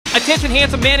Attention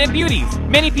handsome men and beauties.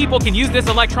 Many people can use this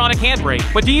electronic handbrake,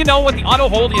 but do you know what the auto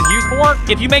hold is used for?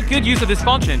 If you make good use of this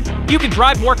function, you can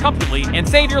drive more comfortably and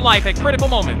save your life at critical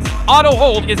moments. Auto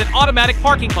hold is an automatic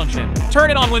parking function. Turn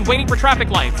it on when waiting for traffic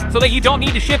lights so that you don't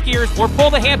need to shift gears or pull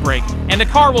the handbrake, and the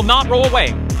car will not roll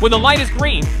away. When the light is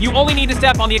green, you only need to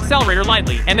step on the accelerator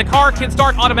lightly, and the car can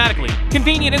start automatically.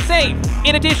 Convenient and safe.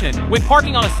 In addition, when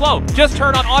parking on a slope, just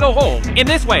turn on auto hold. In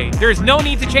this way, there is no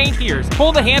need to change gears,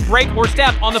 pull the handbrake, or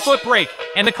step on the foot brake,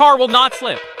 and the car will not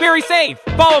slip. Very safe.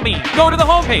 Follow me. Go to the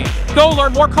homepage. Go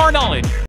learn more car knowledge.